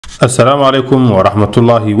السلام عليكم ورحمة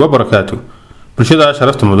الله وبركاته. برشاد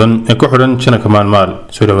شرفت مدن كحرن شنك MAAN-MAAL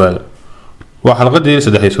سودواد وحلقة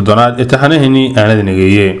saddex soddonaad taxaheenii aanada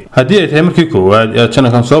Nageeye. Haddii ay tahay markii koowaad ee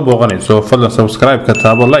channelkan soo booqanayso fadlan subscribe ka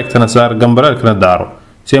taabo like tana saar gambaraalkana daaro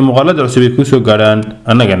si ay muuqaalada cusub ay ku soo gaaraan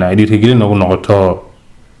annagana ay dhiirigelin ugu noqoto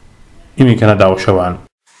iminkana daawasho waan.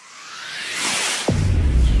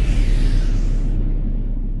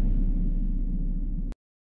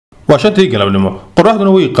 واشنتي قلبنمو قراحدنا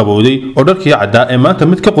وي قبودي oo dharkii cadda ee maanta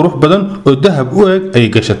mid ka qurux badan oo dahab u eeg ay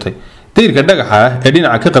gashatay deyrka dhagaxa ah ee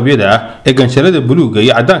dhinaca ka qabyada ah ee ganshalada buluuga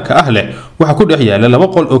iyo cadaanka ah leh waxa ku dhex yaala laba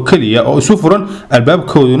qol oo kaliya oo isu furan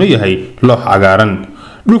albaabkooduna yahay loox cagaaran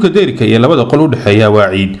dhulka deyrka iyo labada qol u dhaxeeya waa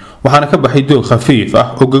ciid waxaana ka baxay doog khafiif ah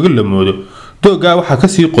oo gogol la moodo dooga waxa ka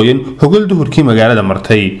sii qoyan hogol duhurkii magaalada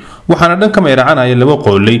martay waxaana dhanka meeracanaya laba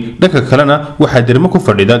qoolay dhanka kalena waxa dirmo ku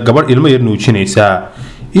fadhida gabadh ilmo yar nuujinaysa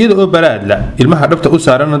iyada oo baraadla ilmaha dhabta u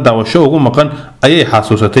saaran daawasho ugu maqan ayay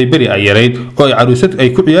xasuusatay bari ay yareyd oo ay caruusad ay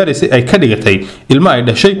ku ciyaaraysay ay ka dhigatay ilma ay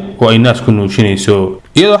dhashay oo ay naas ku nuujinayso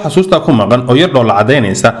iyadoo xasuusta ku maqan oo yar dhoola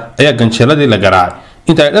cadeynaysa ayaa ganjaladii la garaacay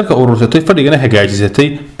inta ay dharka urursatay fadhigana hagaajisatay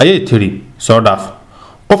ayay tiri soo dhaaf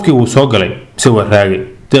qofkii wuu soo galay mise waa raage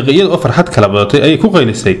deeqiyada oo farxad kala badatay ayay ku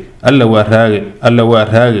qaylisay alla waa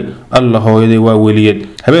raage alla hooyaday waa weliyad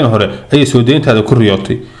habeen hore ayay soo deyntaada ku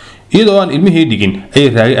riyootay iyadoo aan ilmihii dhigin ayay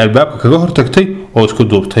raagay albaabka kaga hortagtay oo isku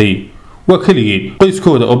duubtay waa kaligeed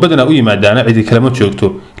qoyskooda oo badanaa u yimaadaana cidi kalama joogto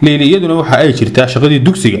leeli iyaduna waxa ay jirtaa shaqadii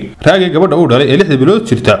dugsiga raagay gabadha u dhalay ee 6 bilood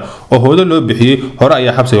jirta oo hoodo loo bixiyay hore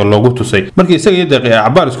ayaa xabsiga loogu tusay markii isaga iyo deeqi ay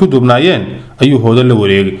cabaar isku duubnaayeen ayuu hoodo la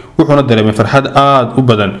wareegay wuxuuna dareemay farxad aad u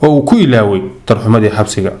badan oo uu ku ilaaway tarxumadii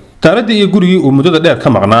xabsiga taaladii iyo gurigii uu muddada dheer ka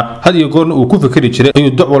maqnaa had iyo goorna uu ku fikiri jiray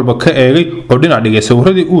ayuu doc walba ka eegay oo dhinac dhigay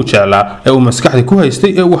sawirradii uu jeclaa ee uu maskaxda ku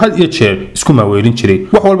haystay ee uu had iyo jeer isku maaweelin jiray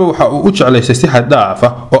wax walba waxa uu u jeclaystay si xad dhaaf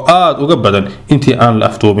ah oo aad uga badan intii aan la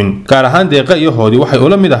afduubin gaar ahaan deeqa iyo hoodii waxay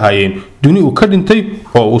ula mid ahaayeen duni uu ka dhintay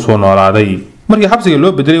oo uu soo noolaaday markii xabsiga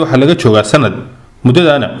loo bedelay waxa laga joogaa sanad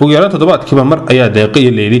muddadaana ugu yaraan toddobaadkiiba mar ayaa deeqa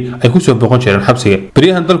iyo leeli ay ku soo boqon jireen xabsiga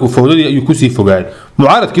bariyahan dalku fowdadii ayuu ku sii fogaaday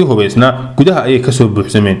mucaaradkii hubaysnaa gudaha ayay ka soo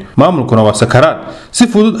buuxsameen maamulkuna waa sakaraad si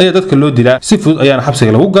fudud ayaa dadka loo dilaa si fudud ayaana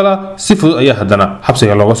xabsiga lagu galaa si fudud ayaa haddana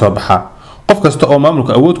xabsiga looga soo baxaa qof kasta oo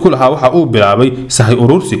maamulka awood ku lahaa waxa uu bilaabay sahay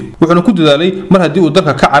urursi wuxuuna ku dadaalay mar haddii uu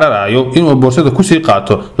dalka ka cararayo inuu boorsada ku sii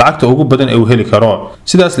qaato lacagta ugu badan ee uu heli karo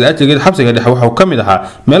sidaas la ajligeed xabsiga dhexe waxa uu ka mid ahaa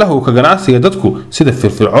meelaha uu ka ganacsiga dadku sida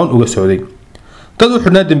firfircoon uga socday dad u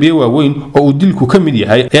xidhnaa dambiye waaweyn oo uu dilku ka mid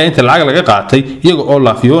yahay ayaa inta lacag laga qaatay iyaga oo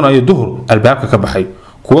laafiyoonayo duhur albaabka ka baxay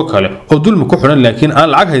kuwo kale oo dulmi ku xidhan laakiin aan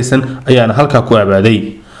lacag haysan ayaana halkaa ku abaaday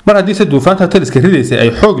mar haddii se duufaanta taliska ridaysay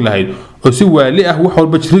ay xoog lahayd oo si waali ah wax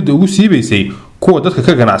walba jirridda ugu siibaysay kuwa dadka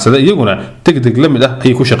ka ganacsada iyaguna degdeg la mid ah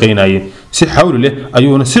ayay ku shaqaynayeen si xawli leh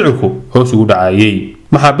ayuuna sicirku hoos ugu dhacayay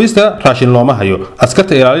maxaabiista raashin looma hayo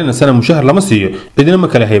askarta ilaalinaysana mushahar lama siiyo cidina ma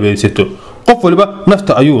kala haybaysato qof waliba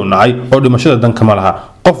nafta ayuu nacay oo dhimashada dan kama laha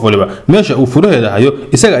qof waliba meesha uu furaheeda hayo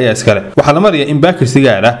isaga ayaa iskale waxaa la marayaa in baakir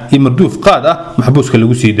sigaar ah iyo marduuf qaad ah maxbuuska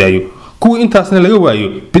lagu sii daayo kuwii intaasna laga waayo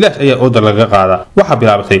bilaash ayaa oodar laga qaadaa waxaa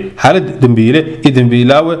bilaabatay xaalad dembiile iyo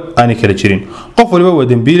dembiilaawe aanay kala jirin qof waliba waa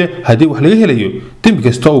dembiile haddii wax laga helayo dembi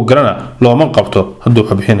kastoo uu garana looma qabto hadduu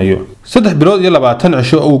xubxinayo 3 bilood iyo 20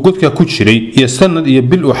 cisho uu godka ku jiray iyo sanad iyo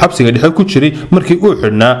bil uu xabsiga dhexe ku jiray markii uu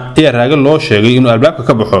xidhnaa ayaa raaga loo sheegay inuu albaabka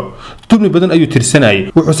ka baxo dulmi badan ayuu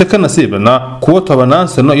tirsanayay wuxuuse ka nasiib badnaa kuwa 10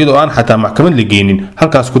 sano iyadoo aan xataa maxkamad la geynin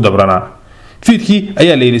halkaas ku dabranaa fiidkii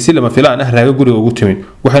ayaa la yiri si lama filaan ah raaga guriga ugu timid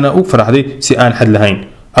waxaana uu faraxday si aan xad lahayn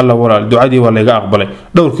alla walaal ducadii waa laga aqbalay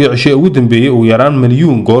dhowrkii cisho ugu dambeeyay uu yaraan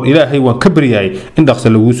milyuun goor ilaahay waan ka baryay in dhaqso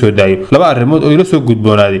lagu soo daayo laba arrimood oo ila soo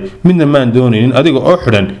gudboonaaday midna maan doonaynin adiga oo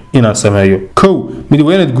xidhan inaan sameeyo kow mid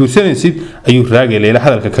weynaad guursanaysid ayuu raagay leela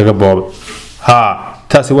hadalka kaga boobay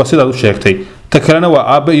taasi waa sidaad u sheegtay ta kalena waa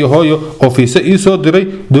aabbe iyo hooyo oo fiisa ii soo diray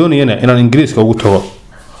doonayana inaan ingiriiska ugu tago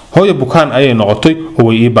hooyo bukaan ayay noqotay oo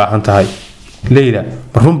way ii baahan tahay ليلى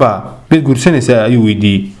مرحبا بيت غورسانيسا ayuu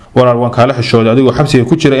weydiiyay walaal waan kala xishooday adigoo xabsiga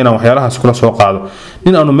ku jira inaan waxyaalahaas kula soo qaado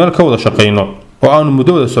nin aanu meel ka wada shaqeyno oo aanu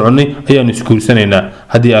muddo wada soconay ayaan iskuulsanaynaa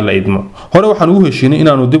hadii alla idmo hore waxaan ugu heshiinay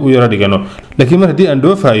inaanu dib u yara dhigano laakiin mar hadii aan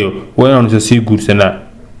dhoofayo waa inaanu sii guursanaa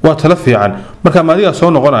waa tala fiican marka maadiga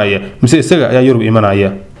soo noqonaya mise isaga ayaa Yurub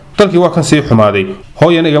imanaya dalkii waa kan sii xumaaday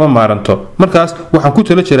hooyana igama maaranto markaas waxaan ku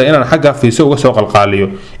tala jiraa inaan xagga fiiso uga soo qalqaaliyo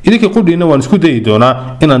idinka qudhiina waan isku dayi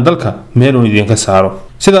doonaa inaan dalka meel uu idinka saaro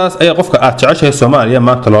sidaas ayaa qofka aad jeceshahay Soomaaliya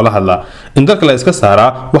maanta loola hadlaa in dalka la iska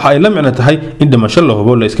saaraa waxa ay la micno tahay in dhimasho la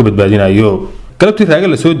hubo la iska badbaadinayo galabtii raaga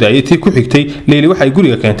la soo daayay tii ku xigtay Leyli waxay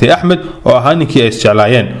guriga keentay Axmed oo ahaa ninkii ay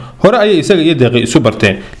isjeclaayeen hore ayay isaga iyo Deeqi isu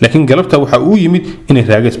barteen laakiin galabta waxa uu yimid inay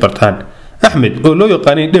raaga isbartaan Axmed oo loo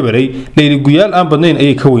yaqaanay Dhabarey Leyli guyaal aan badnayn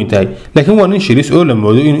ayay ka weyn tahay laakiin waa nin shilis oo la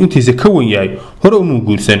moodo inuu intiisa ka weyn yahay hore uma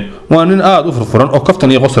guursan waa nin aad u furfuran oo kaftan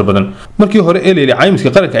iyo qosol badan markii hore Leyli caymiska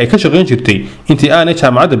qaranka ay ka shaqeyn jirtay intii aanay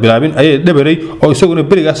jaamacadda bilaabin ayay Dhabarey oo isaguna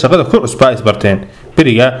berigaas shaqada ku cusbaa isbarteen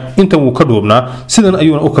beriga inta uu ka dhuubnaa sidan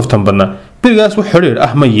ayuuna u kaftan badnaa berigaas wax xiriir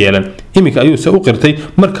ah ma yeelan iminka ayuu se u qirtay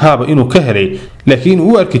markaaba inuu ka helay laakiin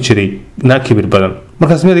uu arki jiray naag kibir badan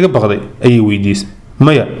markaas meel iga baqday ayay weydiisay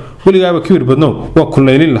maya weligaaba kibir badnow waa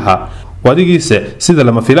kuleylin lahaa wadigiisa sida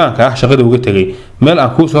lama filaanka ah shaqada uga tagay meel aan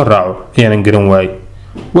kuu soo raaco ayaanan garan waayay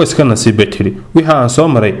waa iska nasiibba tiri wixii aan soo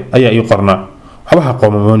maray ayaa ii qornaa waxba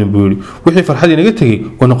qoomamoonin buu yidhi wixii farxad inaga tegay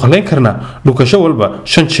waanu qalayn karnaa dhukasho walba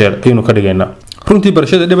 5 jeer ayaynu ka dhigaynaa runtii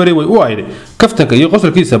barashada Dhabarey way u ayday kaftanka iyo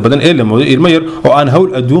qosolkiisa badan ee la moodo ilmo yar oo aan hawl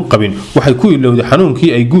adduun qabin waxay ku ilowday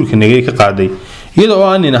xanuunkii ay guurka Nageeye ka qaaday iyada oo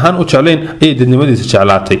aan nin ahaan u jeclayn ay dadnimadiisa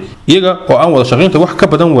jeclaatay iyaga oo aan wada shaqaynta wax ka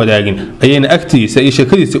badan wadaagin ayayna agtiisa iyo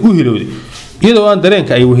sheekadiisa u hilowday iyada oo aan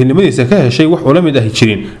dareenka ay wehelnimadiisa ka heshay wax ula mid ah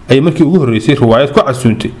jirin ay markii ugu horeysay riwaayad ku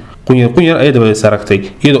casuuntay qunyar ay dabada saragtay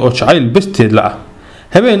iyada oo jacayl basteed la ah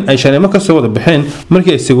habeen ay shaneemo ka soo wada baxeen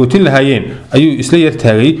markii ay sagootin lahaayeen ayuu isla yar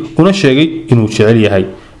taagay una sheegay inuu jecel yahay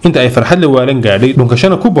inta ay farxad la waalan gaadhay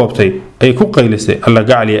dhunkashana ku boobtay ay ku qaylisay alla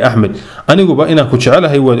gacaliye Axmed aniguba inaan ku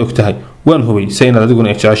jecelahay waad ogtahay waan hubay saynaad adiguna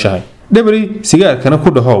ay jeceshahay Dhabarey sigaarkana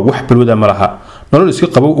ku dhaho wax balwada ma laha nolol iska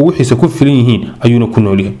qabow oo wixiisa ku filan yihiin ayuuna ku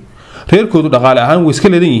noolyahay reerkoodu dhaqaale ahaan way iska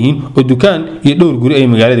leedan yihiin oo dukaan iyo dhowr guri ay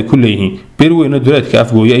magaalada ku leeyihiin beer weyn oo duleedka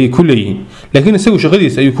afgooya ay ku leeyihiin laakiin isagu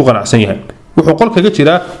shaqadiisa ayuu ku qanacsan yahay wuxuu qol kaga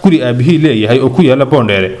jiraa guri aabihii leeyahay oo ku yaala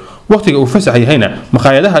Boondheere waqtiga uu fasax yahayna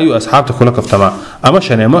maqaayadaha ayuu asxaabta kula kaftamaa ama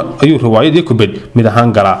shaneemo ayuu riwaayad iyo kubad mid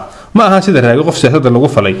ahaan galaa ma aha sida raaga qof siyaasadda lagu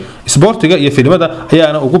falay isboortiga iyo filimada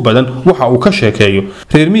ayaana ugu badan waxa uu ka sheekeeyo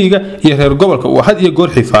reer miyiga iyo reer gobolka uu had iyo goor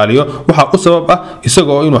xifaaliyo waxa u sabab ah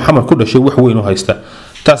isaga oo inuu xamar ku dhashay wax weyn u haysta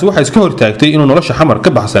taasi waxay iska hortaagtay inuu nolosha xamar ka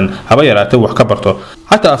baxsan haba yaraatay wax ka barto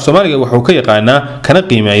xataa af Soomaaliga wuxuu ka yaqaanaa kana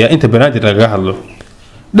qiimeeyaa inta banaadir laga hadlo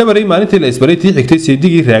Dhabarey maalintii la isbaray tii xigtay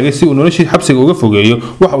seedigii raagay si uu noloshii xabsiga uga fogeeyo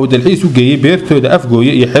waxa uu dalxiis u geeyay beertooda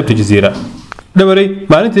afgooye iyo xeebta jasiira Dhabarey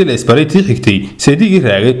maalintii la isbaray tii xigtay seedigii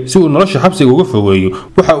raagay si uu nolosha xabsiga uga fogeeyo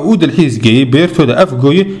waxa uu dalxiis geeyay beertooda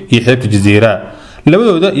afgooye iyo xeebta jasiira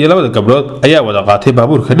labadooda iyo labada gabdhood ayaa wada qaatay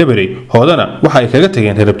baabuurka Dhabarey hoodana waxa ay kaga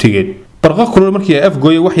tageen rabtigeed barqa kulul markii ay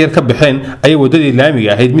afgooye wax yar ka baxeen ay wadadii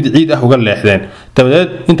laamiga ahayd mid ciid ah uga leexdeen dabadeed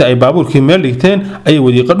inta ay baabuurkii meel dhigteen ay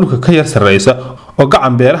wadiiqa dhulka ka yar sareysa oo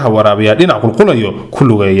gacan beeraha waraabiya dhinac qulqulayo ku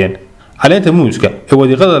lugeeyeen caleenta muuska ee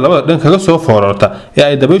wadiiqada labada dhan kaga soo foorarta ee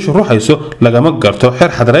ay dabayshu ruuxayso lagama garto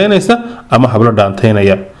xeer xadreynaysa ama hablo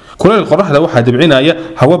dhaanteynaya kuleel qoraxda waxaa dibcinaya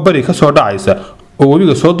hawo bari ka soo dhacaysa oo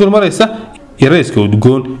webiga soo dulmaraysa iyo rayska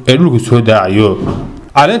udgoon ee dhulku soo daacayo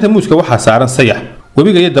caleenta muuska waxaa saaran sayax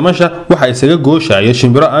webiga iyo damasha waxa isaga gooshaya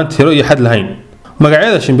shimbiro aan tiro iyo xad lahayn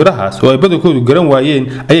magacyada shimbirahaas oo ay badankoodu garan waayeen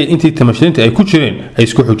ayay intii tamashadinta ay ku jireen ay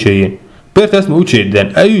isku xujeeyeen beertaas ma u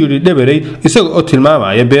jeedaan ayuu yiri Dhabarey isaga oo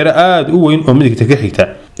tilmaamaya beero aad u weyn oo midigta ka xigta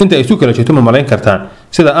inta ay isu kala jeeto ma malayn kartaan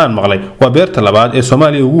sida aan maqlay waa beerta labaad ee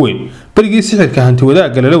Soomaaliya ugu weyn barigii sixirka hanti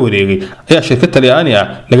wadaagga la wareegay ayaa shirkad Talyaani ah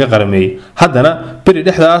laga qarameeyay haddana bari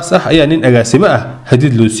dhexdaas ah ayaa nin agaasimo ah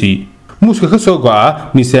hadid loo siiyay muuska ka soo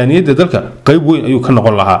go'a miisaaniyadda dalka qayb weyn ayuu ka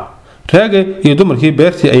noqon lahaa raaga iyo dumarkii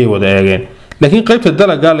beertii ayay wada eegeen laakiin qaybta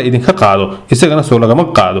dalagga la idinka qaado isagana soo lagama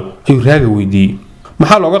qaado ayuu raaga weydiiyay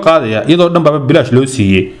maxaa looga qaadayaa iyadoo dhan baba bilaash loo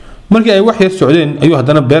siiyay markii ay wax yar socdeen ayuu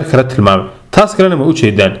haddana beer kala tilmaamay taas kalena ma u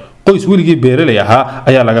jeedaan qoys weligii beeraley ahaa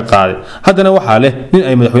ayaa laga qaaday haddana waxaa leh nin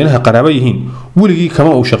ay madaxweynaha qaraabo yihiin weligii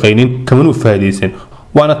kama uu shaqaynin kamanuu faa'idaysan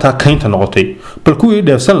waana taa kaynta noqotay bal kuwii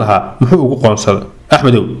dheefsan lahaa muxuu ugu qoonsaday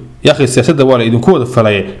Axmedow يا أخي السياسة ولا إذن كود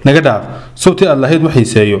فلاية نجدعف صوتي الله هيد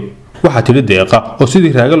محيسيو waxaa tiri deeqa oo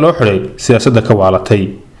sidii raaga loo xiray siyaasadda ka waalatay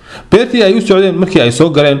beertii ay u socdeen markii ay soo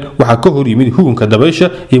galeen waxa ka hor yimid hugunka dabaysha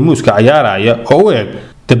iyo muuska ciyaaraya oo u eeg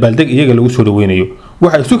dabaaldeg iyaga lagu soo dhaweynayo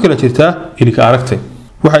waxa isu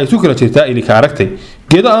kala jirtaa ilika aragtay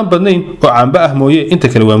geedo aan badnayn oo caamba ah mooye inta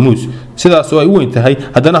kale waa muus sidaas oo ay u weyn tahay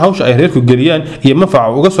haddana hawsha ay reerku geliyaan iyo manfaca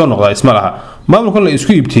uga soo noqdaa isma laha maamulkan la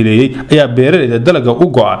isku ibtiileeyay ayaa beeraleyda dalaga u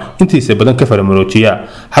go'a intiisa badan ka faramaroojiya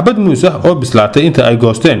xabad muus ah oo bislaatay inta ay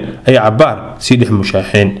goosteen ay cabaar si dhex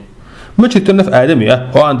mushaaxeen ma jirto naf aadami ah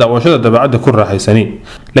oo aan daawashada dabeecadda ku raaxaysanin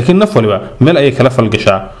laakiin naf waliba meel ay kala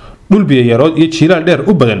falgashaa dhul biyo yarood iyo jiilaal dheer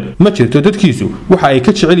u badan ma jirto dadkiisu waxa ay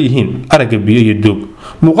ka jecel yihiin aragga biyo iyo doog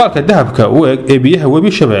muuqaalka dahabka u eg ee biyaha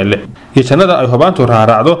webi Shabeelle iyo jannada ay hubaantu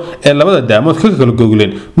raaracdo ee labada daamood ka kala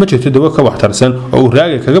gogleen ma jirto dawo ka waxtarsan oo uu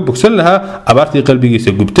raagay kaga bogsan lahaa abaartii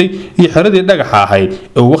qalbigiisa gubtay iyo xeradii dhagaxa ahayd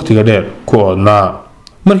ee waqtiga dheer ku oodnaa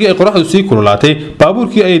markii ay qoraxdu sii kululaatay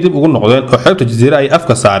baabuurkii ay dib ugu noqdeen oo xeebta jasiira ay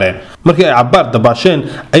afka saareen markii ay cabaar dabaasheen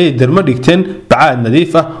ayay darma dhigteen bacaad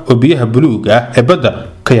nadiif ah oo biyaha buluuga ah ee badda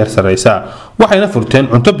ka yar sareysa waxayna furteen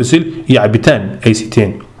cunto bisil iyo cabitaan ay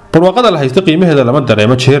siteen barwaaqada la haysta qiimaheeda lama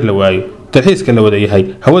dareemo jeer la waayo dalxiiska la wada yahay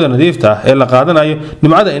hawada nadiifta ah ee la qaadanayo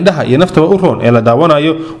nimcada indhaha iyo naftaba u roon ee la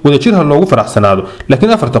daawanayo wadajirha loogu faraxsanaado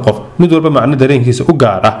laakiin afarta qof mid walba macno dareenkiisa u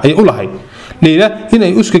gaar ah ay u lahayd Leila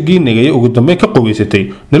inay uska giinigay ugu dambeyn ka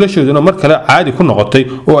qoweysatay nolosheeduna mar kale caadi ku noqotay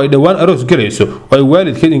oo ay dhawaan aroos galayso oo ay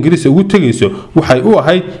waalidkeed Ingiriis ugu tagayso waxay u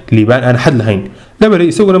ahayd liibaan aan xad lahayn labari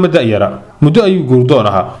isaguna ma daayara muddo ayuu guurdoon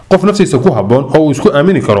ahaa qof naftiisa ku haboon oo uu isku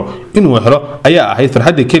aamini karo inuu helo ayaa ahayd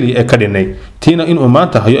farxadda kaliya ee ka dhinay tiina inuu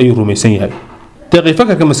maanta hayo ayuu rumaysan yahay daqiiq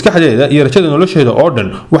fakarka maskaxdeeda iyo rajada nolosheeda oo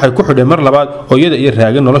dhan waxay ku xidhay mar labaad oo iyada iyo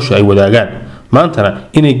raaga nolosha ay wadaagaan maantana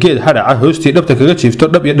inay geed hadhaca hoostii dhabta kaga jiifto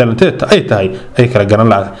dhab iyo dhalanteedta ay tahay ay kala garan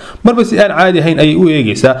lahayd marba si aan caadi ahayn ayay u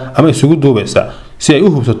eegaysaa ama isugu duubaysaa si ay u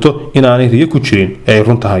hubsato inaanay riyo ku jirin ee ay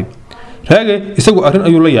run tahay raage isagu arrin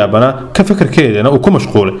ayuu la yaabanaa ka fakarkeedana uu ku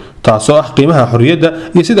mashquulay taasoo ah qiimaha xorriyadda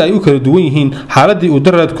iyo sida ay u kala duwan yihiin xaaladii uu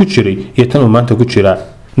daraad ku jiray iyo tan uu maanta ku jiraa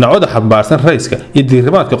nacwada xambaarsan rayska iyo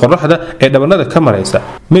diirimaadka qorraxda ee dhabanada ka maraysa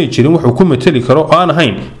may jirin wuxuu ku mateli karo oo aan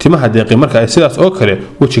ahayn timaha deeqi marka ay sidaas oo kale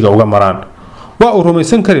wejiga uga maraan waa uu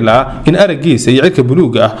rumaysan kari lahaa in araggiisa iyo cidka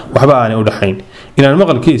buluuga ah waxba aanay u dhaxayn inaan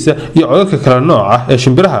maqalkiisa iyo codadka kala nooc ah ee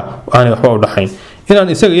shimbiraha aanay waxba u dhaxayn inaan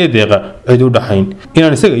isaga iyo deeqa cid u dhaxayn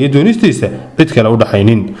inaan isaga iyo doonistiisa cid kale u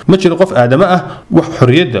dhaxaynin ma jiro qof aadama ah wax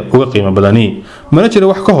xorriyadda uga qiimo badani mana jiro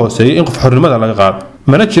wax ka hooseeya in qof xornimada laga qaado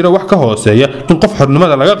mana jiro wax ka hooseeya in qof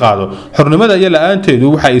xornimada laga qaado xornimada iyo la'aanteedu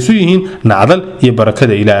waxa ay isu yihiin nacdal iyo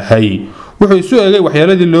barakada Ilaahay wuxuu isu eegay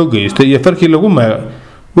waxyaaladii loo geystay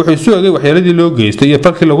iyo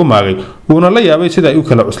farkii lagu maagay wuuna la yaabay sida ay u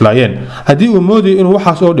kala cuslaayeen haddii uu moodayo inuu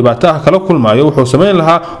waxaas oo dhibaato ah kala kulmaayo wuxuu samayn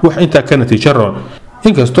lahaa wax intaa ka natiijo roon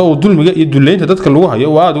inkastoo uu dulmiga iyo duleynta dadka lagu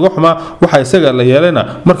hayo uu aad uga xumaa waxa isaga la yeelana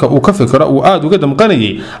marka uu ka fikiro uu aad uga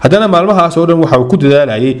damqanayay haddana maalmahaas oo dhan waxa uu ku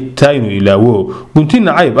dadaalayay taa inuu ilaawo guntin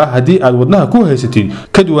nacayb ah haddii aad wadnaha ku haysatid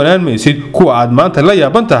ka duwanaan maysid kuwa aad maanta la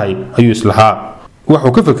yaaban tahay ayuu islahaa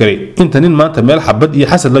wuxuu ka fikiray inta nin maanta meel xabad iyo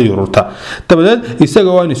xasad la yururta dabadeed isaga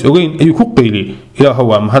oo aan is ogeyn ayuu ku qeyliyay ilaahow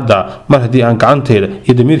waa mahadda mar haddii aan gacanteeda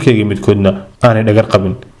iyo damiirkayga midkoodna aanay dhagar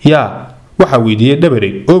qabin yaa waxa weydiiyay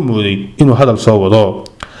dhabarey oo mooday inuu hadal soo wado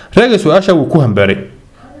raagay su'aasha wuu ku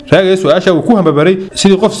hambabaray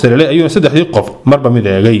sidii qof salale ayuu saddexdii qof marba mid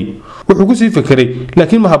eegay wuxuu ku sii fikiray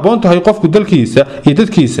laakiin ma habboon tahay qofku dalkiisa iyo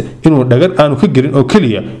dadkiisa inuu dhagar aanu ka gelin oo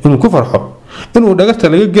kaliya inuu ku farxo inuu dhagarta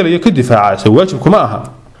laga gelayo ka difaaca waajib kuma aha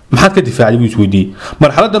maxaad ka difaacday buu isweydiiyay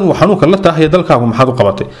marxaladan uu xanuunka la tahay dalkaagu maxaad u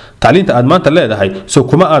qabatay tacliinta aad maanta leedahay soo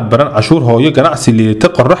kuma aad baran cashuur hooyo ganacsi liidata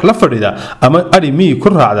qorrax la fadhida ama ari miyi ku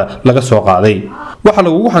raacda laga soo qaaday waxa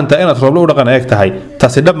lagugu xantaa inaad rooblo u dhaqan eeg tahay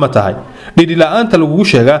taasi dhab ma tahay dhiidhi la'aanta lagugu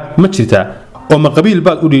sheegaa ma jirtaa oo ma qabiil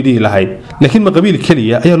baad u dhiidhiyi lahayd laakiin ma qabiil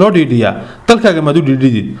keliya ayaa loo dhiidhiyaa dalkaaga maad u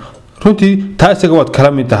dhiidhidid runtii taa isaga waad kala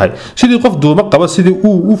mid tahay sidii qof duuma qaba sidii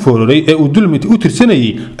uu u foororay ee uu dulmi u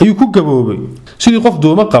tirsanayay ayuu ku gaboobay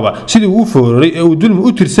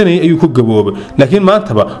ayuu ku gaboobay laakiin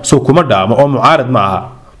maantaba soo kuma dhaamo oo mucaarad ma aha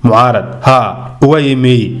mucaarad haa waaye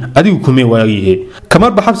meey adigu kumee waayahe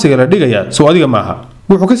kamarba xabsiga la dhigaya soo adiga maaha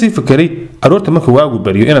wuxuu ka sii fikiray aroorta marka waagu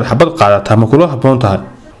bariyo inaad xabad qaadataa ma kula habboon tahay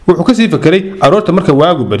ma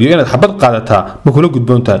kula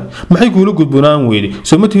gudboon tahay maxay kuula gudboonaan weyday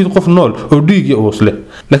soo ma tihid qof nool oo dhiig iyo uus leh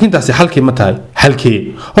laakiin taasi xalkii ma tahay xalkee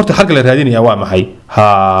horta xalka la raadinayaa waa maxay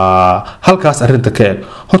halkaas arrinta ka eeg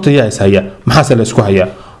horta yaa is haya maxaase la isku hayaa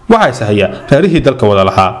waxaa is hayaa reerihii dalka wada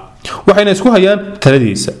lahaa waxayna isku hayaan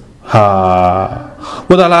taladiisa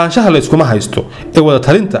wada lahaanshaha la iskuma haysto ee wada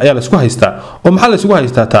talinta ayaa la isku haystaa oo maxaa la isugu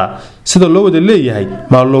haystaa taa sida loo wada leeyahay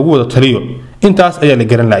maa loogu wada taliyo intaas ayaa la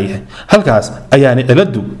garan laayahay halkaas ayaanay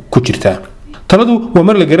ciladu ku jirtaa taladu waa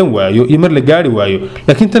mar la garan waayo iyo mar la gaari waayo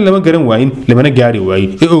laakiin tan lama garan waayin lamana gaari waayin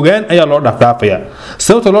ee ogaan ayaa loo dhaafdhaafaya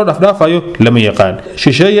sababta loo dhaafdhaafayo lama yaqaan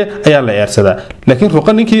shisheeye ayaa la eersadaa laakiin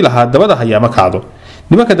ruqa ninkii lahaa dabada hayaa ma kacdo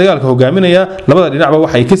nimanka dagaalka hogaaminaya labada dhinacba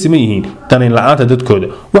waxa ay ka siman yihiin danayn la'aanta dadkooda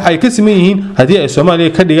waxa ay ka siman yihiin haddii ay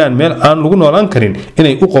Soomaaliya ka dhigaan meel aan lagu noolaan karin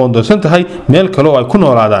inay u qoondoonsan tahay meel kale oo ay ku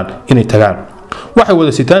noolaadaan inay tagaan waxay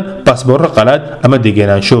wada sitaan baasboorro qalaad ama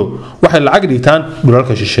degenaansho waxay lacag dhigtaan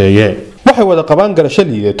dhulalka shisheeye waxay waxay wada qabaan garasho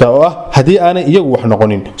liidata oo ah haddii aanay iyagu wax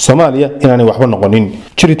noqonin Soomaaliya inaanay waxba noqonin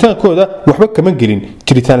jiritaankooda waxba kama gelin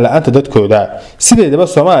jiritaan la'aanta dadkooda sideedaba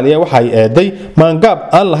Soomaaliya waxay eeday maangaab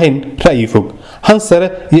aan lahayn ra'yi fog hansare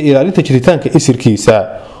iyo ilaalinta jiritaanka isirkiisa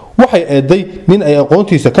waxay eeday nin ay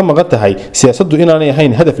aqoontiisa ka maqan tahay siyaasaddu inaanay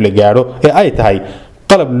ahayn hadaf la gaaro ee ay tahay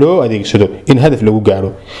qalab loo adeegsado in hadaf lagu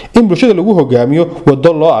gaaro in bulshada lagu hogaamiyo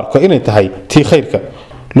wado loo arko inay tahay tii khayrka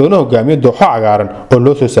loona hogaamiyo dooxo cagaaran oo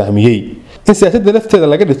loo soo saamiyay in siyaasadda lafteeda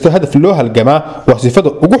laga dhigto hadaf loo halgamaa waa sifada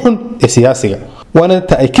ugu xun ee siyaasiga waana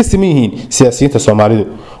ta ay ka siman yihiin siyaasiyiinta Soomaalidu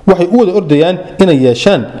waxay u wada ordayaan inay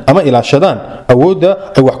yeeshaan ama ilaashadaan awoodda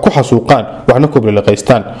ay wax ku xasuuqaan waxna ku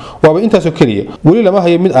bilaqaystaan waaba intaas oo kaliya wali lama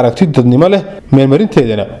hayo mid aragti dadnimo leh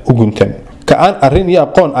meelmarinteedana u guntan ka aan arrin iyo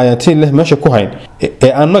aqoon ayaantiin leh meesha ku hayn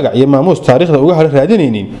ee aan magac iyo maamuus taariikhda uga hal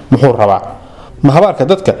raadinaynin muxuu rabaa mahabaarka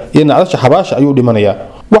dadka iyo nacdasha xabaasha ayuu dhimanayaa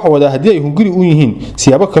wax wada haddii ay hunguri u yihiin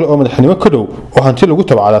siyaabo kale oo madaxnimo ka dhow oo hanti lagu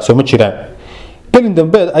tabcadaa soo ma jiraan galin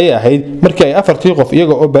dambeed ayay ahayd markii ay afartii qof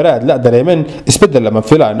iyaga oo baraad la dareemeen isbedel lama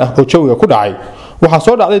filaan ah oo jawiga ku dhacay waxaa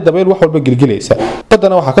soo dhacday dabeyl wax walba gilgilaysa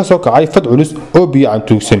badana waxaa ka soo kacay fad culus oo biyo aan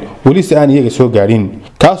tuugsan weli si aan iyaga soo gaadhin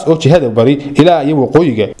kaas oo jihada bari ilaa iyo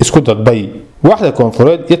waqooyiga isku dadbay waaxda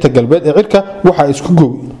koonfureed iyo tagalbeed ee cirka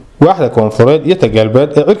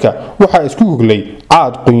waxaa isku guglay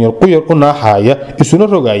caad quyar u naaxaya isuna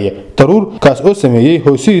rogaya daruur kaas oo sameeyay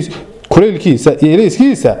hoosiis kuleylkiisa iyo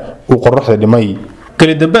ilayskiisa uu qorraxda dhimay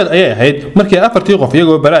kali dambeed ayay ahayd markii afartii qof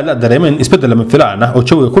iyagoo balaad la dareemeen isbedel lama filaan ah oo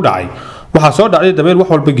jawiga ku dhacay waxaa soo dhacday dabeyl wax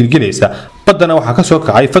walba gilgilaysa badana waxaa ka soo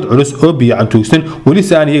kacay fad culus oo biyo aan tuugsan weli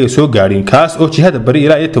si aan iyaga soo gaadhin kaas oo jihada bari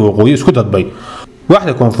ilaa iyo waqooyi isku dadbay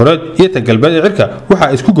waaxda koonfureed iyo tagalbeed ee cirka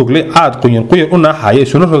waxaa isku goglay caad quyar u naaxaya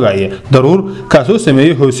isuna rogaya daruur kaasoo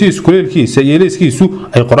sameeyay hoosiis kuleylkiisa iyo ilayskiisu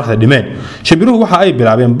ay qorraxda dhimeen shimbiruhu waxa ay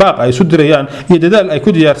bilaabeen baaq ay isu dirayaan iyo dadaal ay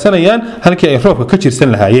ku diyaarsanayaan halkii ay roobka ka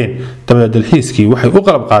jirsan lahaayeen dabada dalxiiskii waxay u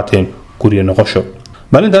qalab qaateen guriga noqosho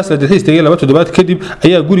maalintaas la dalxiis tagay 2 toddobaad kadib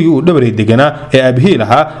ayaa gurigii uu dhabaray deganaa ee aabihii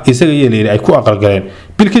lahaa isaga iyo leeyahay ay ku aqalgaleen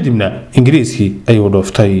bil kadibna ingiriiskii ayuu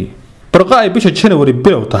dhooftay barqa ay bisha January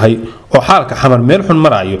bilow tahay oo xaalka xamar meel xun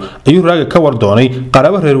marayo ayuu raaga ka war doonay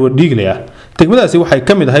qarabo reer wadhiigle ah degmadaasi waxay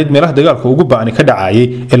ka mid ahayd meelaha dagaalka ugu baahan ka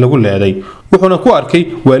dhacayay ee lagu leeday wuxuuna ku arkay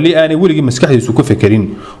wali aanay weliga maskaxdiisu ku fikirin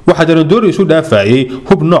waxa darandoor isu dhaafayay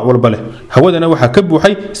hub nooc walba leh hawadana waxa ka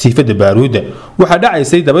buuxay siifada baaruuda waxa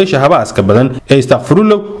dhacaysay dabaysha habaaska badan ee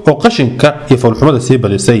istaghfirullah oo qashinka iyo falxumada sii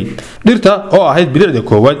badisay dhirta oo ahayd bilicda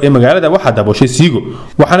koowaad ee magaalada waxa dabashay siigo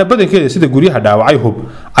waxaana badankeeda sida guryaha dhaawacay hub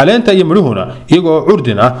caleenta iyo midhuhuna iyagoo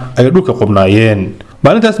curdin ah ay dhulka qubnaayeen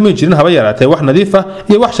maalintaas ma jirin haba yaraatee wax nadiif ah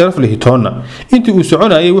iyo wax sharaf leh toonna intii uu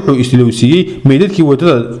soconayay wuxuu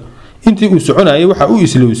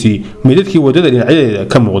islowsiiyay meedadkii wadada dhinacyadeeda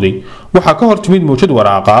ka muuqday waxa ka hor timid muujad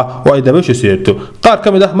waraaqa oo ay dabaysho siirto qaar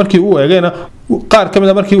kamid ah markii uu eegayna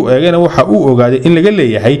waxa uu ogaaday in laga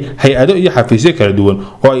leeyahay hay-ado iyo xafiisyo kala duwan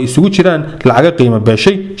oo ay isugu jiraan lacaga qiimo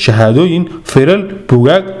beeshay shahaadooyin firal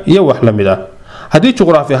buugaag iyo wax la mid ah haddii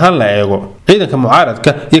juqraafi ahaan la eego ciidanka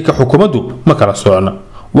mucaaradka iyo ka xukuumaddu ma kala socna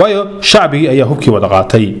waayo shacbigii ayaa hubkii wada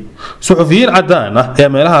qaatay suxufiyiin cadaan ah ayaa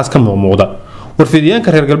meelahaas ka muuqda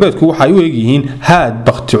warfidiyaanka reer galbeedku waxay u eegyihiin haad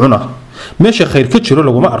bakti cuna meesha khayr ka jiro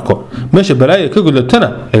laguma arko meesha balaaya ka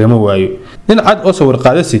gudlatana lagama waayo nin cad oo sawir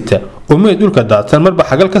qaada sita oo meed dhulka daadsan marba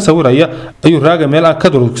xagal ka sawiraya ayuu raaga meel aan ka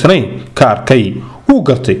durugsanayn ka arkay uu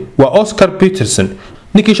gartay waa Oscar Peterson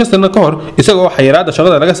ninkii 6 sano ka hor isagoo xayiraada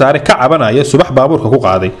shaqada laga saaray ka cabanaya subax baabuurka ku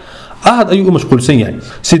qaaday aad ayuu u mashquulsan yahay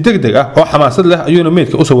si degdeg ah oo xamaasad leh ayuuna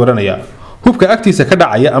meedka u sawiranaya hubka agtiisa ka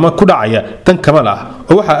dhacaya ama ku dhacaya tan kamal ah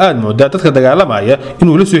oo waxa aad moodaa dadka dagaalamaya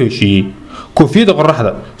inuu la soo heshiiyay koofiyada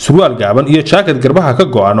qorraxda surwaal gaaban iyo jaakad garbaha ka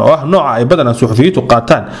go'an oo ah nooca ay badan suxufiyiintu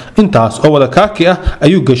qaataan intaas oo wada kaaki ah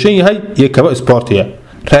ayuu gashan yahay iyo kaba sportiya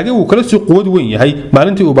raage uu kala sii quwad weyn yahay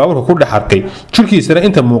maalintii uu baabuurka ku dhaxarkay jirkiisana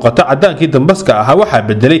inta muuqata cadaankii dambaska ahaa waxa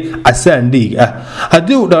bedelay casaan dhiig ah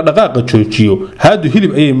haddii uu dhaqdhaqaaqa joojiyo haadu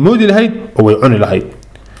hilib ayay moodi lahayd oo way cuni lahayd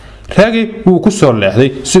raage wuu ku soo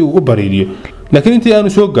leexday si uu u bariiriyo laakiin intii aanu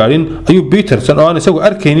soo gaarin ayuu Peterson oo aan isagu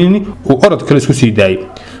arkaynin uu orod kale isku sii daayay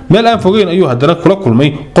meel aan fogeyn ayuu haddana kula kulmay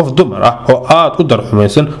qof dumar ah oo aad u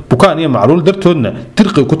darxumaysan bukaan iyo macluul dartoodna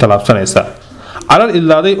dirqi ku talaabsanaysa calal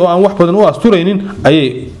ilaaday oo aan wax badan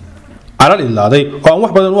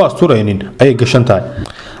u asturaynin ayay gashan tahay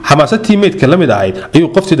xamaasad tiimeedka la mid ahayd ayuu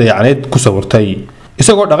qoftii dayacneed ku sawirtay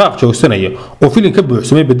isagoo dhaqaaq joogsanaya oo filin ka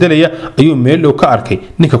buuxsamay bedelaya ayuu meel dhow ka arkay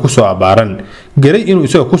ninka ku soo abaaran garay inuu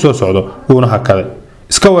isaga ku soo socdo wuuna hakaday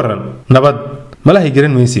iska waran nabad malahay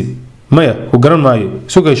garan maysid maya ku garan maayo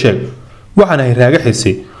sugay sheeg waxaan hay raaga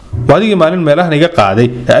xisay waadigii maalin meelahan iga qaaday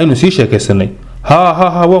ee aynu sii sheekaysanay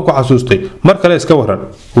ها waan ku xasuustay mar kale iska waran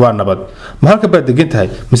waa nabad ma halka baad degan tahay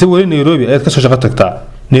mise weli Nairobi ayaad ka soo shaqo tagtaa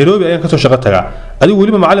Nairobi ayaan ka soo shaqo tagaa adigu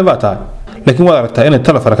weli macallin baa tahay laakiin waad aragtaa inay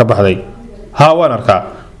telefoon ka baxday waan arkaa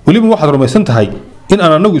weli waxaad rumaysan tahay in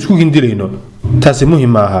aan anagu isku hindilayno taasi muhiim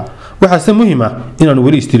maaha waxaase muhiim ah in aan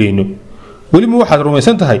weli istilayno weli waxaad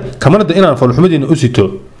rumaysan tahay kamarada inaan falxumadina u sito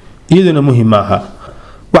iyaduna muhiim maaha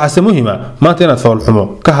waxaase muhiim ah maanta inaad falxumo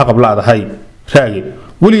ka haqablaadahay raagi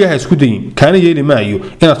weligaa ha isku dayin kaana yeeli maayo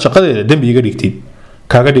inaad shaqadeeda dambi iga dhigtid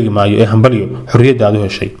kaaga dhigi maayo ee hambalyo xorriyadaadu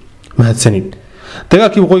heshay mahadsanid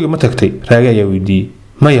dagaalkii waqooyiga ma tagtay raagi ayaa weydiiyey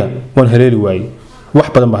maya waan haleeli waayey wax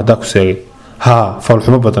badan baa haddaa ku seegay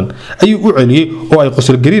falxumo badan ayuu u celiyey oo ay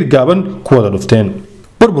qosol gariir gaaban ku wada dhufteen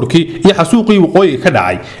burburkii iyo xasuuqii waqooyiga ka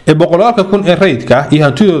dhacay ee boqolaalka kun ee rayidka ah iyo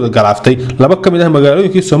hantidooda galaaftay laba ka mid ah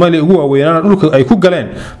magaalooyinkii Soomaaliya ugu waaweynaan dhulka ay ku galeen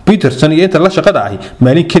Peterson iyo inta la shaqada ahi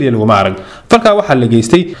maalin kaliya lagu maarag falka waxa la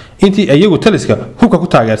geystay intii ayagu taliska hubka ku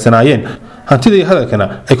taageersanaayeen hantidii hadalkana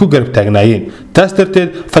ay ku garab taagnaayeen taas darteed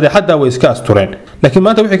fadeexada way iska astureen laakiin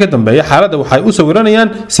maanta wixii ka dambeeyay xaaladda waxay u sawiranayaan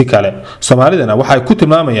si kale Soomaalidana waxay ku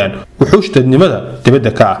tilmaamayaan wuxuushtadnimada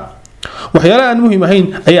dibadda ka ah waxyaalaha aan muhiim ahayn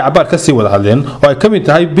ayay cabaar ka sii wada hadleen oo ay ka mid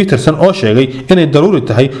tahay Peterson oo sheegay inay daruuri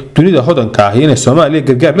tahay dunida hodanka ah inay Soomaaliya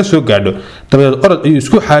gargaar la soo gaadho dabadeed orod ayuu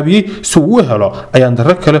isku xaabiyey si uu u helo ayaan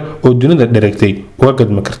darro kale oo dunida dheregtay uga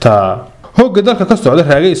gadmi kartaa hooga dalka ka socda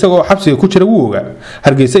raagay isagoo xabsiga ku jira wuuga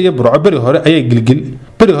Hargeysa iyo Burco bari hore ayay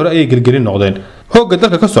gilgilin noqdeen hooga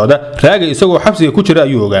dalka ka socda raagay isagoo xabsiga ku jira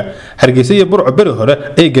ayuu ogaa Hargeysa iyo Burco bari hore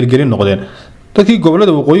ayay gilgilin noqdeen dadkii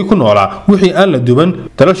gobolada waqooyi ku noolaa wixii aan la duban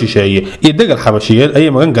talo shisheeye iyo dagal xabashiyeed ayay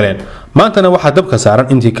magan galeen maantana waxa dabka saaran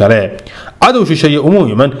intii kale cadow shisheeye umu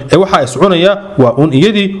iman ee waxa iscunaya waa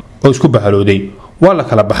iyadii oo isku bahalooday waa la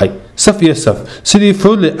kala baxay saf iyo saf sidii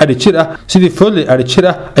foodley adhi jir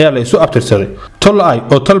ah ayaa la isu abtirsaday tol ay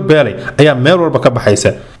oo tol beelay ayaa meel walba ka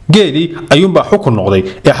baxaysa geedii ayuunbaa xukun noqday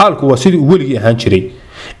ee xaalku waa sidii uu weligii ahaan jiray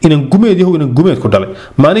inan gumeed ku dhalay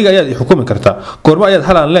maaniga ayaad i xukumi kartaa goorma ayaad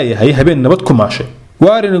halaan leeyahay habeen nabad ku maashay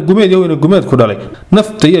waar inan gumeed ku dhalay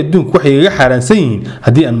nafta iyo adduunku waxay iga xaaraansan yihiin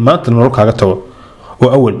haddii aan maanta nolol kaaga tago oo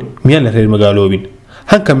awal miyaan la reer magaaloobin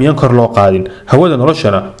hanka miyaan kor loo qaadin hawada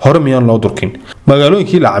noloshana hore miyaan loo durkin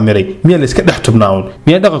magaalooyinkii la camiray miyaan la iska dhex tubnaawun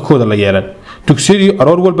miyaan dhaqankooda la yeelan dugsiyadii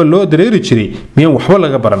aroor walba loo dareeri jiray miyaan waxba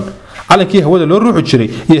laga baran calankii hawada loo ruuxi jiray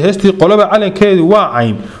iyo heestii qolaba calankeedu waa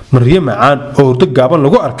cayn maryo macaan oo hurdo gaaban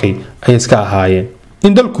lagu arkay ay iska ahaayeen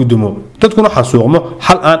in dalku dumo dadkuna xasuuqmo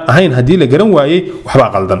xal aan ahayn haddii la garan waayey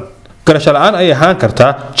waxbaa qaldan garasho la'aan ay ahaan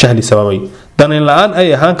kartaa jahli sababay danayn la'aan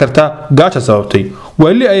ay ahaan kartaa gaajo sababtay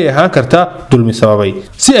wali ay ahaan kartaa dulmi sababay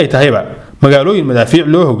si ay tahayba magaalooyin madaafiic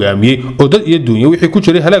loo hogaamiyey oo dad iyo dunya wixii ku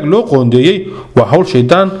jiray halaag loo qoondeeyey waa hawl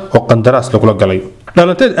shaydaan oo qandaraas lagula galay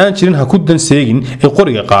dhalanteed aan jirin ha ku dan seegin ee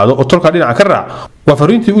qoriga qaado oo tolka dhinaca ka raac waa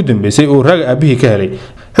fariintii u dambeysay oo raaga aabihii ka helay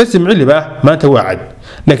xisi micilib ah maanta waa cad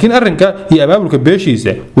laakiin arrinka iyo abaabulka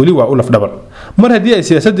beeshiisa weli waa u lafdhabar mar haddii ay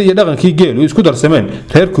siyaasadda iyo dhaqankii geelu isku darsameen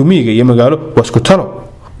reer kumiiga iyo magaalo waa isku talo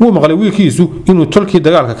wuu maqlay wiilkiisu inuu tolkii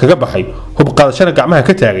dagaalka kaga baxay hub qaadashana gacmaha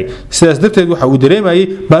ka taagay sidaas darteed waxa uu dareemayay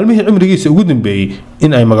maalmihii cimrigiisa ugu dambeeyey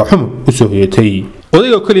in ay magaxumo u soo hoyatay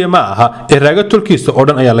odayga kaliya ma aha ee raaga tolkiisa oo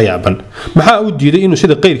dhan ayaa la yaaban maxaa uu diiday inuu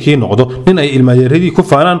sida qayrkii noqdo nin ay ilmaadeeradii ku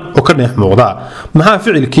faanaan oo ka dheex muuqdaa maxaa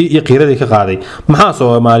ficilkii iyo qiiradii ka qaaday maxaa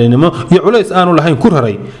Soomaalinimo iyo culays aanu lahayn ku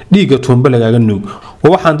raray dhiiga tuumba lagaaga nuug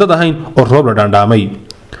waxaan dad ahayn oo roob la dhaandhaamay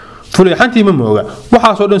fuleexantii ma mooga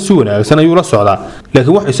waxaasoo dhan si wanaagsan ayuu la socdaa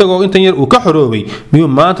laakiin wax isagoo intan yar uu ka xoroobay miyuu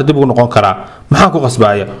maanta dib ugu noqon karaa maxaa ku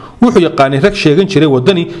qasbaaya wuxuu yaqaanay rag sheegan jiray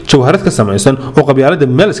wadani jawharad ka samaysan oo qabyaalada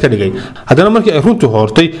meel iska dhigay haddana markii ay runtu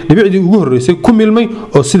hoortay dhibicdii ugu horreysay ku milmay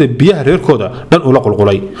oo sida biyaha reerkooda dhan ula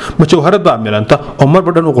qulqulay ma jawharad baa milanta oo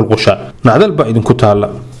marba dhan u qulqusha nacdal baa idinku taalla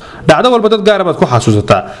dhacdo walba dad gaar baad ku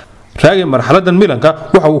xasuusataa raagi marxaladan milanka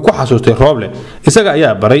waxa uu ku xasuustay rooble isaga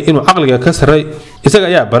ayaa baray inuu caqliga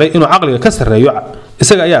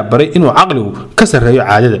ka sareeyo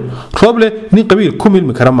caadada rooble nin qabiil ku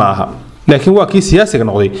milmi kara ma aha laakiin waa kii siyaasiga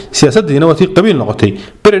noqday siyaasaddiina waa tii qabiil noqotay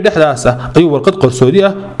beri dhexdaas ah ayuu warqad qarsoodi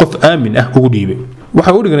ah qof aamin ah ugu dhiibay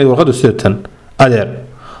waxa uu dhiganayd warqadu sida tan adeer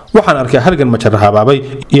waxaan arkay halgan majar habaabay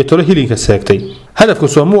iyo tolo hilinka seegtay hadafku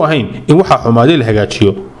soo muu ahayn in waxa xumaaday la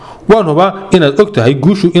hagaajiyo waan hubaa inaad og tahay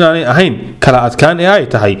guushu inaanay ahayn kala adkaan ee ay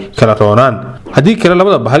tahay kala roonaan haddii kale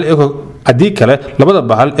labada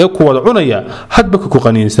bahal ee ku wada cunaya hadba ku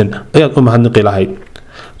qaniinsan ayaad u mahadnaqi lahayd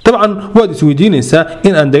dabcan waad isweydiinaysaa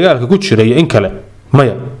in aan dagaalka ku jiray in kale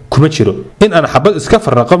maya kuma jiro in aan xabad iska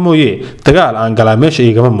farraqa mooye dagaal aan galaa meesha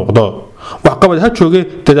igama muuqdo wax qabad ha jooge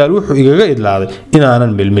dadaal wuxuu igaga idlaaday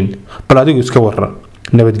inaanan milmin bal adigu iska waran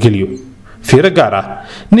nabadgelyo fiiro gaar ah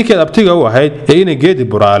ninkeed abtiga u ahayd ee inay geedi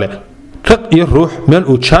buraale raq iyo ruux meel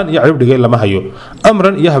uu jaan iyo cirib dhigay lama hayo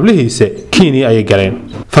amran iyo hablihiisa Kenya ayay galeen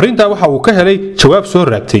fariinta waxa uu ka helay jawaab soo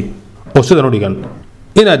raagtay oo sidan u dhigan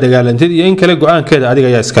inaad dagaalantid iyo in kale go'aankeeda adiga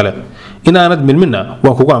ayaa iskale inaanad milmina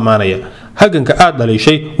waan kugu amaanaya haganka aad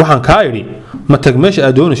dhalishay waxaan kaa idhi ma tag meesha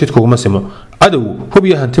aad doonaysid kuguma simo cadow hub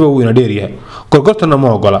iyo hantiba wuu ina dheer yahay gorgortana ma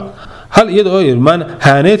ogola hal iyada oo ilmaan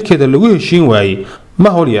haaneedkeeda lagu heshiin waayey ma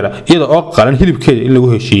hol yara iyada oo qalan hilibkeeda in lagu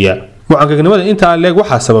heshiiyaa wacankagnimada intaa leeg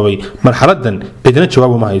waxaa sababay marxaladan cidna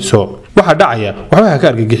jawaab uma hayso waxa dhacaya waxba ka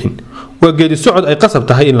argagixin waa geedi socod ay qasab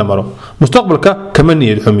tahay in la maro mustaqbalka kama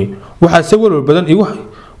niyad xumi waxaase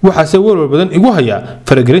walwal badan igu haya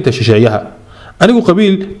faragelinta shisheeyaha anigu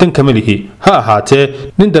qabiil tan kama lihi ha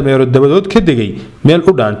ahaatee nin dameero dabadood ka degay meel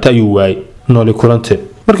u dhaanta ayuu waayay nooli kulante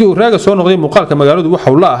markii uu raaga soo noqday muuqaalka magaaladu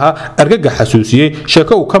waxa uu la ahaa argagax xasuusiyay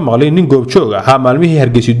sheeko uu ka maqlay nin goobjoog ahaa maalmihii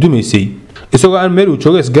Hargeysa dumaysay isagoo aan meel uu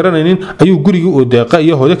joogo isgaranaynin ayuu gurigii uu deeqa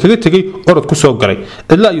iyo hoodo kaga tagay orod ku soo galay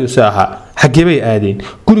cidla ayuu saaha xageebay aadeen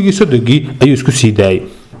gurigii sodogii ayuu isku sii daayay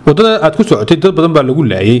wadada aad ku socotay dad badan baa lagu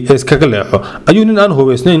laayay ee iskaga leexo ayuu nin aan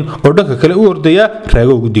hubeysnayn oo dhanka kale u ordaya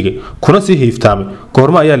raago ugu digay kuna sii hiiftaamay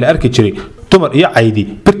goorma ayaa la arki jiray dumar iyo caydi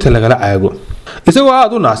birta lagala caago isagoo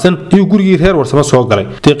aad u nacsan ayuu gurigii reer warsamo soo galay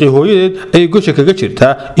deeqii hooyadeed ayay gosha kaga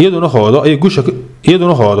jirtaa iyaduna hoodo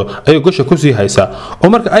ayay gosha ku sii haysaa oo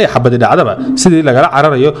marka ay xabadi dhacdaba sidii lagala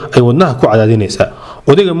cararayo ay wadnaha ku cadaadinaysaa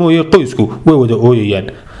odayga mooyee qoysku way wada ooyayaan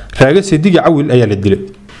raaga sidiga cawil ayaa la dilay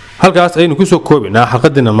halkaas aynu ku soo koobinaa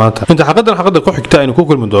xalqadina maanta inta xalqadan ku xigta aynu ku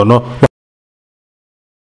kulmi doono